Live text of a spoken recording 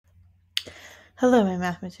Hello, my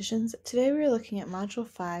mathematicians. Today we are looking at Module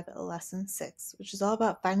 5, Lesson 6, which is all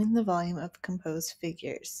about finding the volume of composed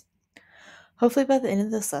figures. Hopefully by the end of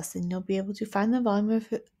this lesson, you'll be able to find the volume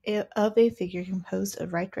of a figure composed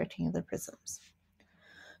of right rectangular prisms.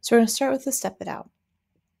 So we're going to start with the step it out.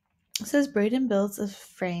 It says Braden builds a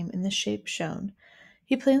frame in the shape shown.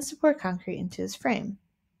 He plans to pour concrete into his frame.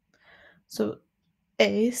 So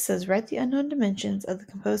A says write the unknown dimensions of the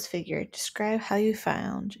composed figure. Describe how you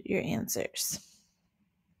found your answers.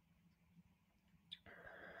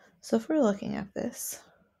 So if we're looking at this,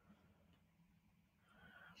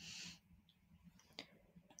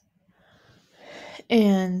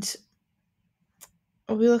 and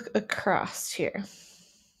we look across here.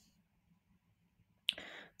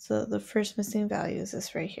 So the first missing value is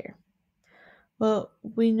this right here. Well,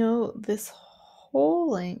 we know this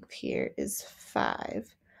whole length here is 5,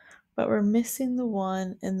 but we're missing the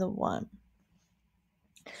 1 and the 1.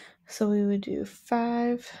 So we would do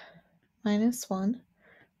 5 minus 1,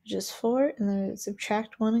 which is 4, and then we would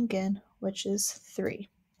subtract 1 again, which is 3.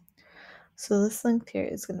 So this length here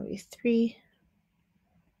is going to be 3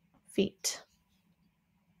 feet.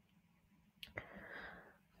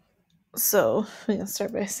 So we can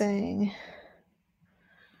start by saying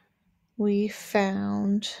we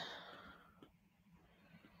found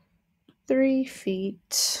 3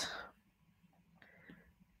 feet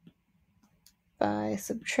by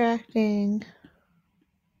subtracting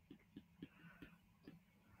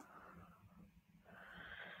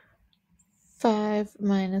 5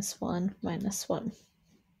 minus 1 minus 1.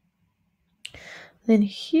 Then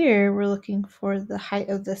here we're looking for the height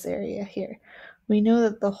of this area here. We know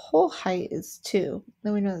that the whole height is 2.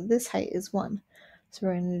 Then we know that this height is 1. So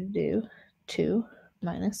we're going to do 2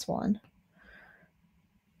 minus 1,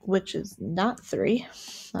 which is not 3.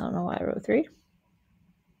 I don't know why I wrote 3.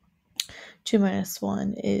 2 minus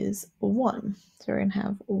 1 is 1. So we're going to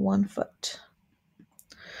have 1 foot.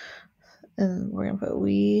 And we're going to put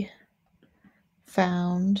we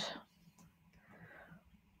found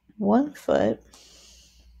 1 foot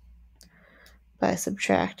by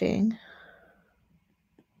subtracting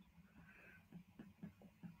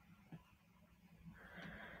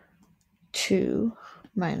 2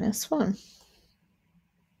 minus 1.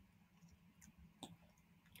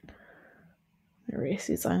 Erase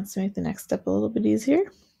these lines to make the next step a little bit easier.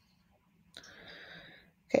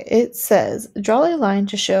 Okay, it says, draw a line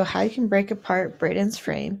to show how you can break apart Braden's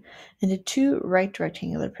frame into 2 right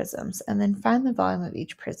rectangular prisms, and then find the volume of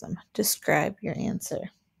each prism. Describe your answer.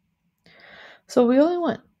 So we only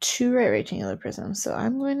want 2 right rectangular prisms, so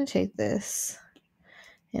I'm going to take this,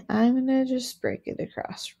 and I'm going to just break it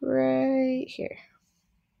across right here.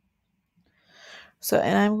 So,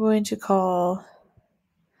 and I'm going to call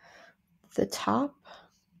the top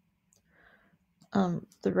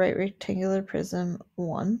the right rectangular prism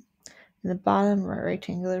 1, and the bottom right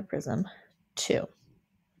rectangular prism 2.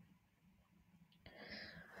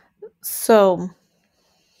 So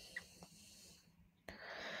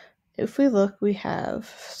if we look, we have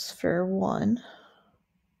for 1,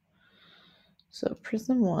 so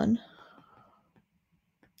prism 1,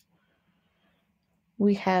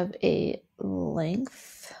 we have a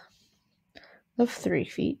length of 3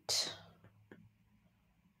 feet.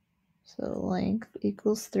 So length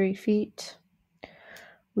equals 3 feet.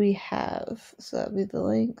 We have, so that would be the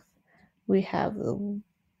length. We have the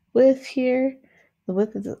width here. The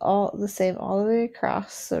width is all the same all the way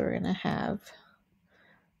across. So we're going to have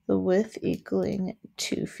the width equaling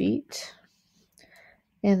 2 feet.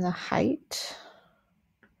 And the height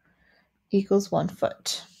equals 1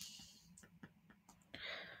 foot.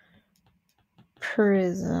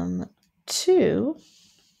 Prism 2,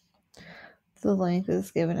 the length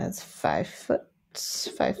is given as 5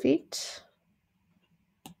 feet.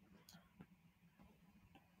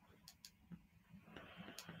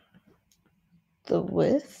 The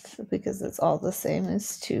width, because it's all the same,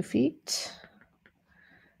 is 2 feet.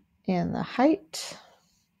 And the height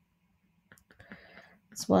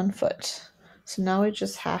is 1 foot. So now we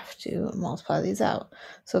just have to multiply these out.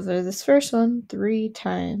 So for this first one, 3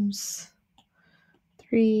 times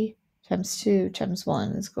 2 times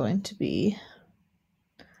 1 is going to be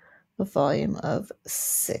a volume of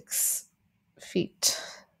 6 feet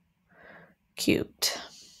cubed.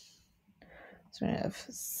 So we're going to have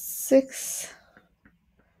 6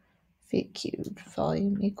 feet cubed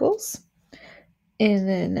volume equals. And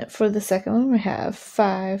then for the second one, we have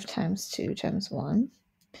 5 times 2 times 1.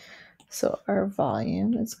 So our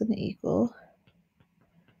volume is going to equal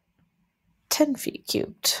 10 feet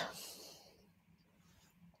cubed.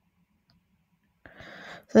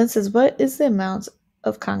 So then it says, what is the amount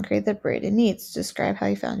of concrete that Braden needs? Describe how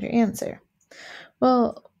you found your answer.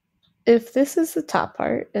 Well, if this is the top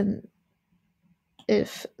part and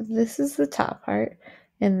if this is the top part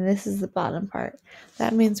and this is the bottom part,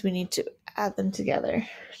 that means we need to add them together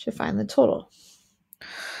to find the total.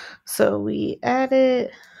 So we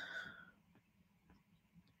added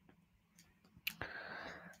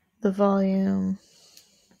the volume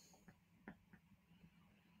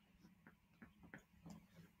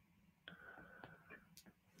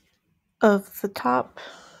of the top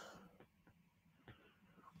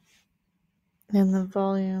and the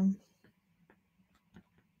volume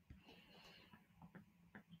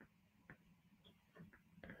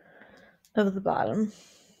of the bottom.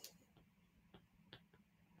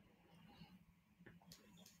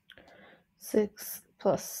 Six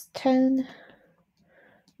plus 10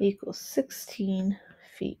 equals 16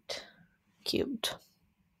 feet cubed.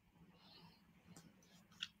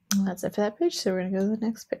 And that's it for that page, so we're going to go to the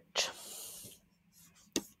next page.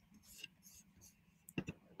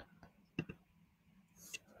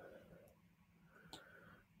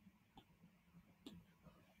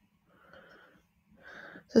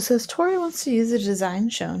 So it says Tori wants to use the design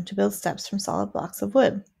shown to build steps from solid blocks of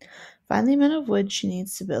wood. Find the amount of wood she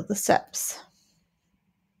needs to build the steps.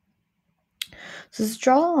 So let's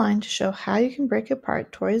draw a line to show how you can break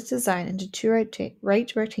apart Tori's design into two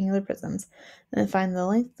right rectangular prisms, and then find the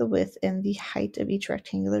length, the width, and the height of each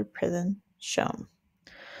rectangular prism shown.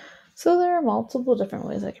 So there are multiple different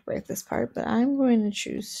ways I could break this apart, but I'm going to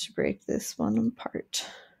choose to break this one apart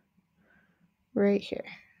right here.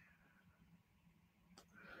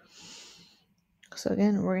 So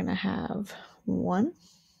again, we're going to have 1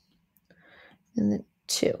 and then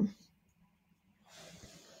 2.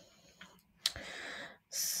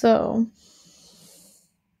 So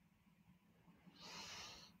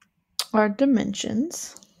our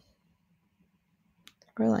dimensions,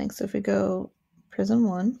 our length, so if we go prism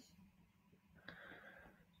 1,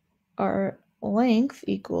 our length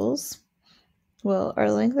equals, well,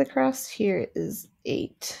 our length across here is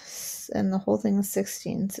 8, and the whole thing is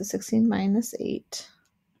 16. So 16 minus 8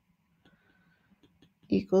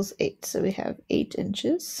 equals 8. So we have 8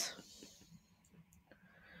 inches.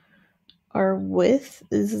 Our width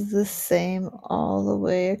is the same all the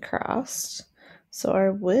way across. So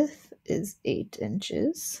our width is 8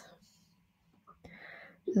 inches.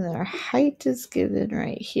 And then our height is given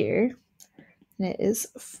right here, and it is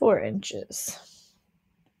 4 inches.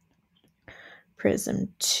 Prism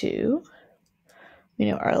 2, we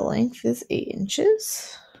know our length is 8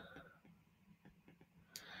 inches.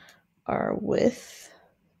 Our width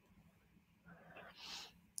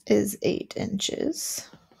is 8 inches.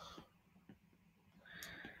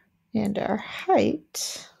 And our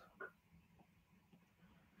height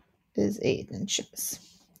is 8 inches.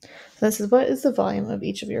 So this is what is the volume of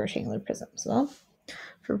each of your rectangular prisms. Well,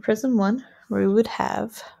 for prism 1, we would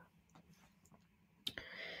have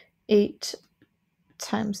 8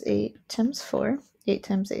 times 8 times 4. 8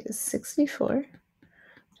 times 8 is 64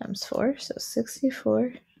 times 4. So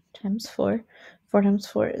 64 times 4. 4 times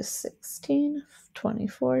 4 is 16.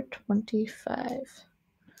 24, 25.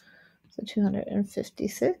 So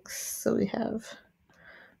 256. So we have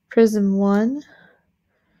prism 1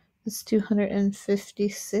 is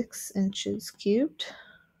 256 inches cubed.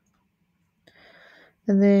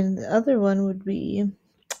 And then the other one would be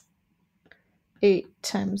 8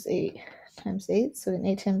 times 8 times 8. So then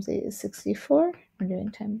 8 times 8 is 64. We're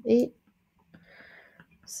doing times 8.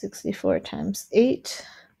 64 times 8.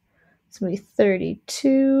 It's going to be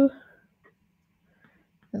 32.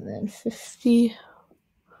 And then 51.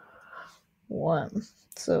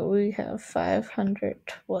 So we have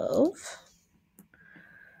 512.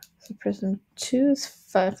 So prism 2 is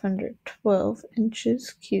 512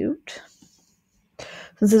 inches cubed. So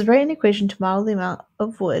this is write an equation to model the amount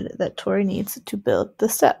of wood that Tori needs to build the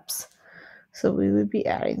steps. So we would be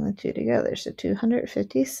adding the two together. So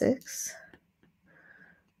 256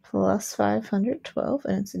 plus 512,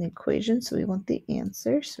 and it's an equation, so we want the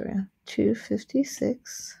answer. So we're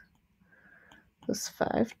 256 plus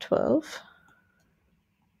 512.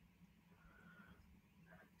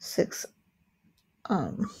 6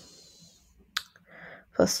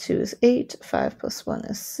 plus 2 is 8. 5 plus 1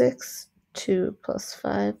 is 6. 2 plus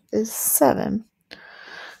 5 is 7.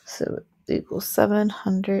 So it equals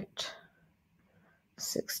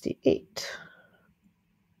 768.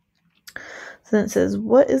 So then it says,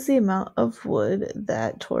 what is the amount of wood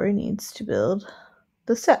that Tori needs to build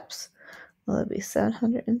the steps? Well, that'd be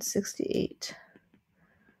 768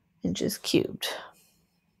 inches cubed.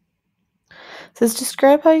 It says,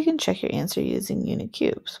 describe how you can check your answer using unit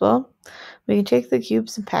cubes. Well, we can take the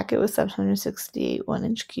cubes and pack it with 768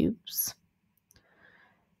 1-inch cubes.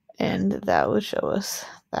 And And that would show us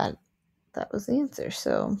that that was the answer.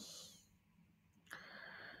 So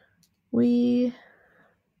we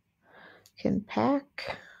can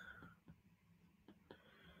pack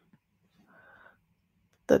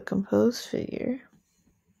the composed figure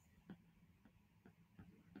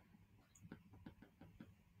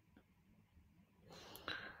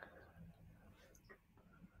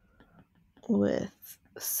with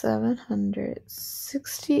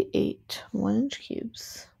 768 1-inch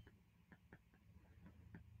cubes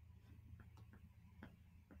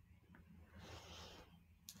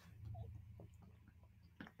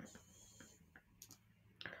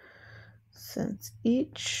since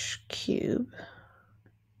each cube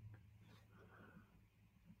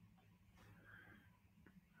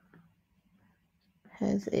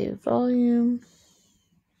has a volume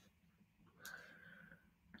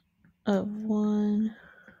of 1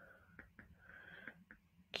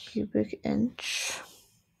 cubic inch.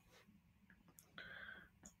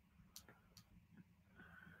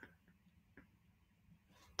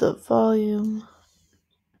 The volume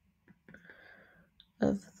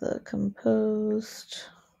of the composed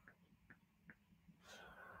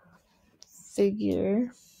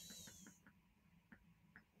figure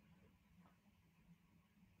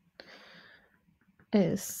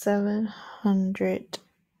is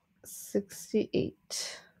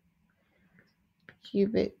 768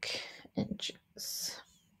 cubic inches.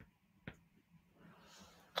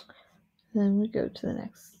 Then we go to the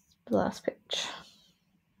last page.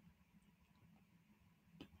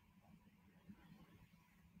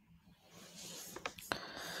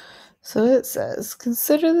 So it says,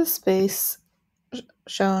 consider the space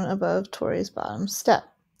shown above Tori's bottom step.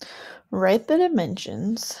 Write the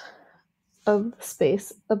dimensions of the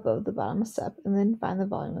space above the bottom step and then find the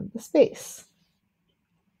volume of the space.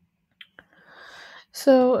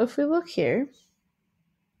 So if we look here,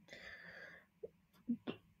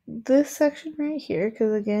 this section right here,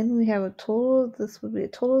 because again we have a total, this would be a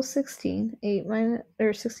total of 16.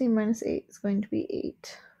 16 minus 8 is going to be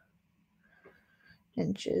 8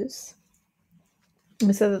 inches.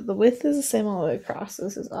 We said that the width is the same all the way across. So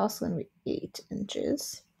this is also going to be 8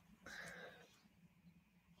 inches.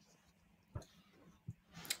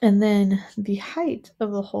 And then the height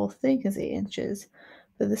of the whole thing is 8 inches.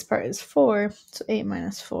 But this part is 4, so 8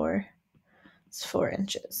 minus 4 is 4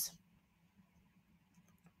 inches.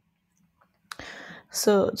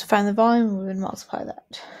 So to find the volume, we would multiply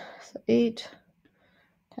that. So 8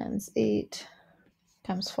 times 8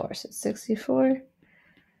 times 4. So 64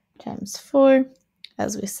 times 4.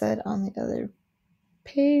 As we said on the other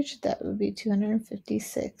page, that would be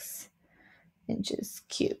 256 inches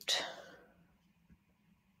cubed.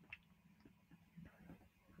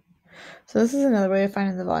 So this is another way of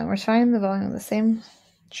finding the volume. We're finding the volume of the same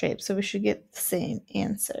shape, so we should get the same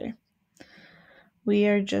answer. We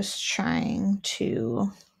are just trying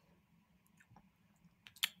to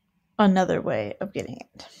another way of getting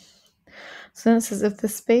it. So then it says, if the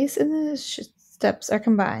space and the steps are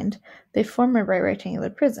combined, they form a right rectangular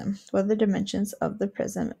prism. What are the dimensions of the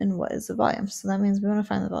prism and what is the volume? So that means we want to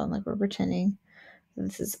find the volume, like we're pretending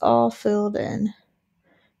this is all filled in.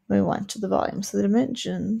 We want to the volume. So the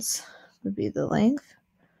dimensions would be the length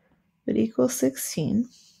would equal 16.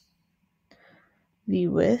 The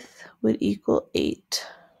width would equal 8.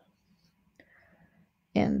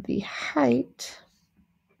 And the height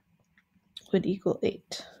would equal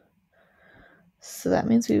 8. So that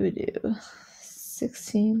means we would do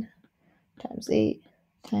 16 times 8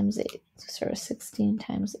 times 8. So start with 16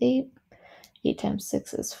 times 8. 8 times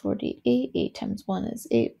 6 is 48. 8 times 1 is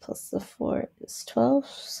 8 plus the 4 is 12.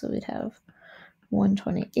 So we'd have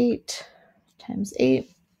 128 times 8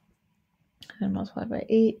 and multiply by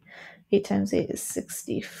 8. 8 times 8 is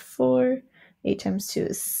 64. 8 times 2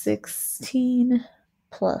 is 16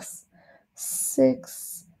 plus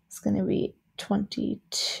 6 is going to be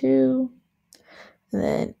 22. And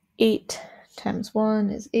then 8 times 1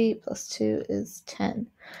 is 8 plus 2 is 10.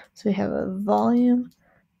 So we have a volume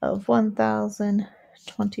of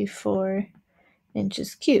 1,024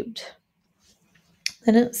 inches cubed.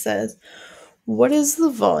 Then it says, what is the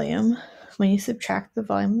volume when you subtract the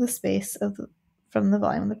volume of the space from the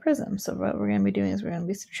volume of the prism? So what we're going to be doing is we're going to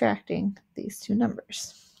be subtracting these two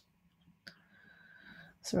numbers.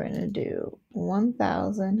 So we're going to do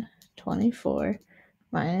 1,024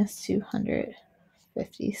 minus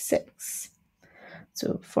 256.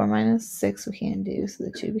 So 4 minus 6 we can't do, so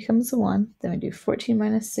the 2 becomes a 1. Then we do 14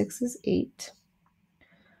 minus 6 is 8.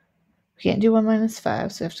 We can't do 1 minus 5,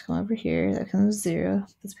 so we have to come over here. That becomes 0.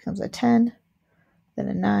 This becomes a 10, then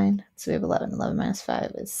a 9. So we have 11. 11 minus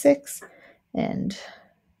 5 is 6. And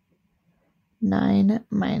 9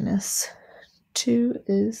 minus 2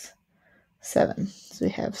 is 7. So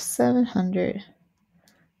we have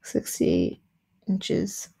 768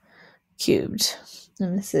 inches cubed.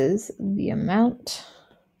 And this is the amount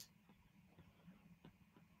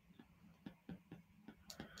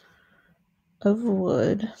of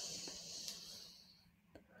wood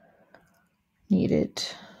needed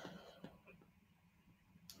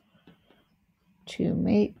to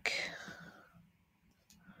make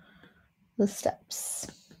the steps.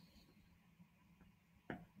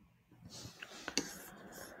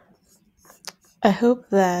 I hope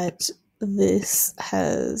that this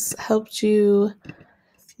has helped you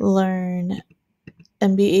learn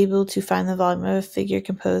and be able to find the volume of a figure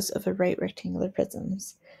composed of right rectangular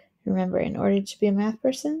prisms. Remember, in order to be a math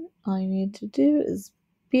person, all you need to do is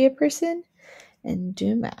be a person and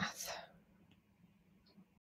do math.